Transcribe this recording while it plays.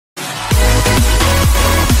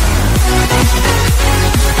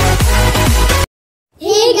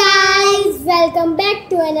welcome back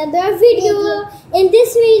to another video. In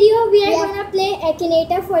this video we are gonna play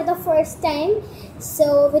Akinator for the first time.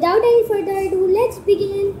 So without any further ado, let's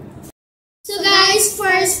begin. So guys,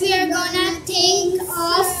 first we are gonna think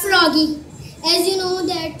of Froggy. As you know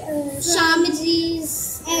that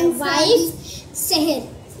Shamidri's and wife Seher.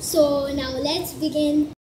 So now let's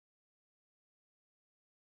begin.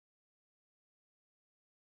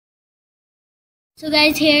 So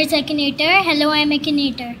guys, here's Akinator. Hello, I'm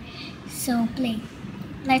Akinator. So play.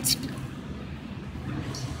 Let's play.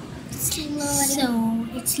 So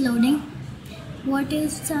it's loading. What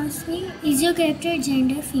is asking? Is your character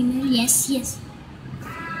gender female? Yes, yes.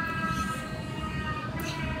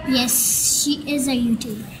 Yes, she is a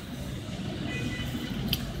YouTuber.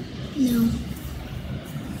 No.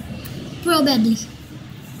 Probably.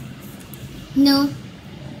 No.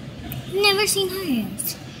 Never seen her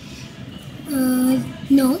yet.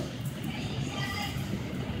 No.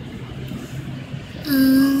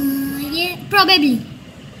 Yeah, probably.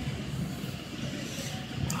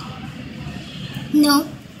 No.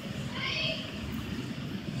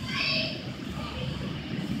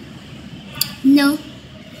 No.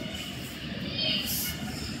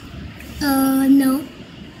 No.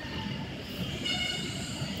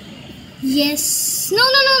 Yes. No.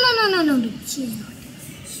 She's not.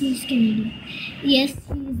 She's Canadian. Yes,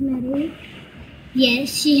 she is married. Yes,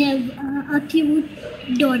 she have a cute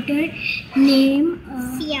daughter named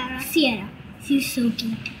Sierra. She's so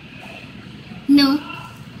cute. No.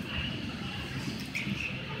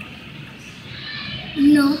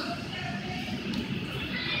 No.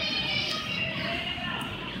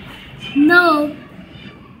 No.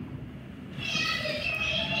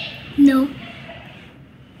 No.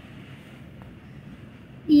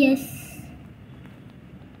 Yes.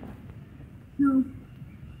 No.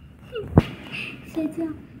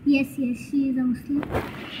 Yes, she is a Muslim.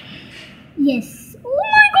 Yes. Oh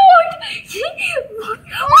my god! Oh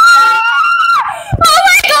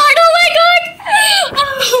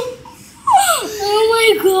my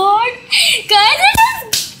god! Guys,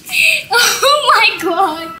 oh my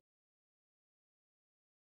god!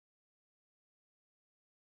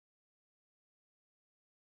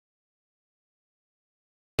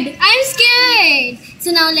 I'm scared. So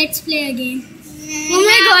now let's play again. Oh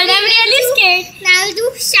my god, I'm really scared. Now I'll do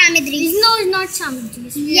Shamidri's. No, it's not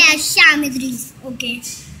Shamidri's. Yes, Shamidri's. Okay.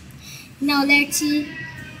 Now let's see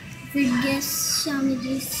if we guess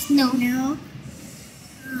Shamidri's. No. No.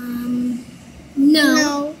 No.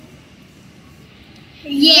 No.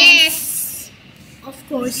 Yes. Of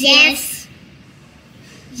course. Yes.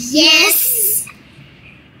 Yes.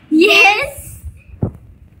 Yes.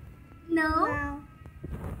 No. No.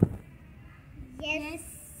 Yes.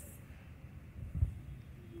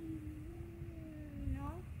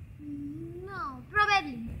 No. No.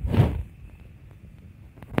 Probably.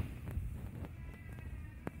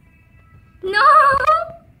 No.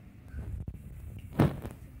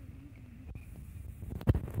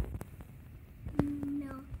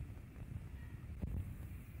 No.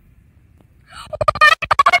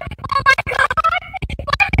 Oh my god!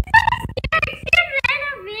 She ran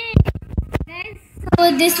away. So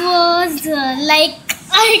this was like,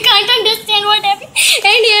 I can't understand what happened.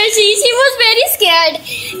 And here she was very scared.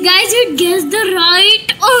 Guys, you guessed the right.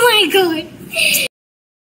 Oh my god.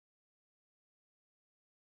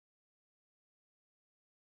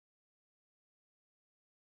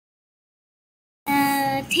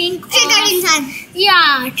 Think Triggered insan.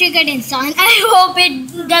 Yeah, triggered insan. I hope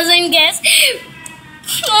it doesn't guess.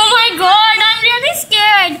 Oh my god, I'm really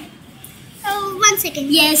scared. Oh, 1 second.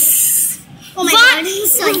 Yes. Oh my What? god.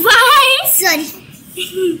 Sorry. Why? Sorry.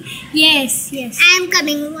 Yes. I am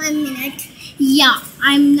coming. 1 minute. Yeah,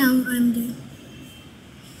 I'm doing.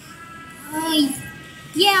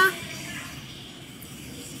 Yeah.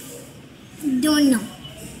 Don't know.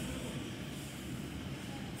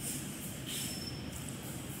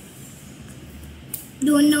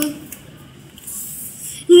 Don't know.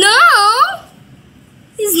 No!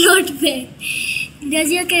 It's not bad.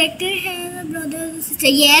 Does your character have a brother or sister?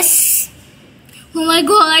 Yes. Oh my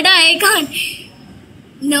god, I can't.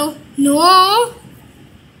 No. No.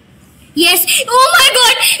 Yes. Oh my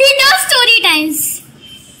god, he does story times.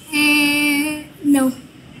 No.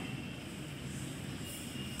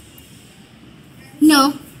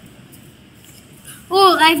 No.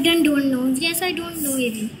 Oh, I've done don't know. Yes, I don't know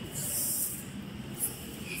even.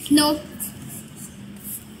 No.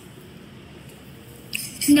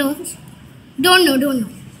 No. Don't know.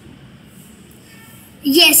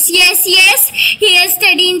 Yes. He has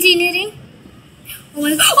studied engineering. Oh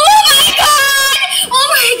my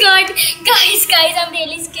god! Guys, I'm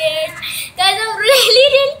really scared. Guys, I'm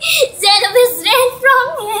really Zenobis ran from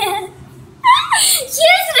here.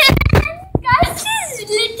 She's ran. Guys, she's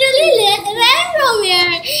literally ran from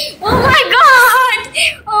here. Oh my god.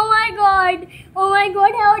 Oh my god. Oh my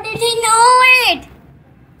god. How did he know it?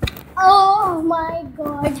 Oh my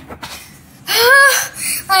god.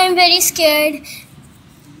 I am very scared.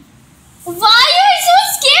 Why are you so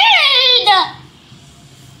scared?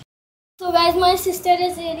 So guys, my sister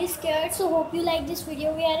is really scared. So hope you like this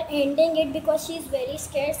video. We are ending it because she is very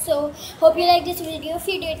scared. So hope you like this video. If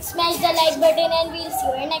you did, smash the like button and we'll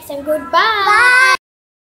see you next time. Goodbye. Bye.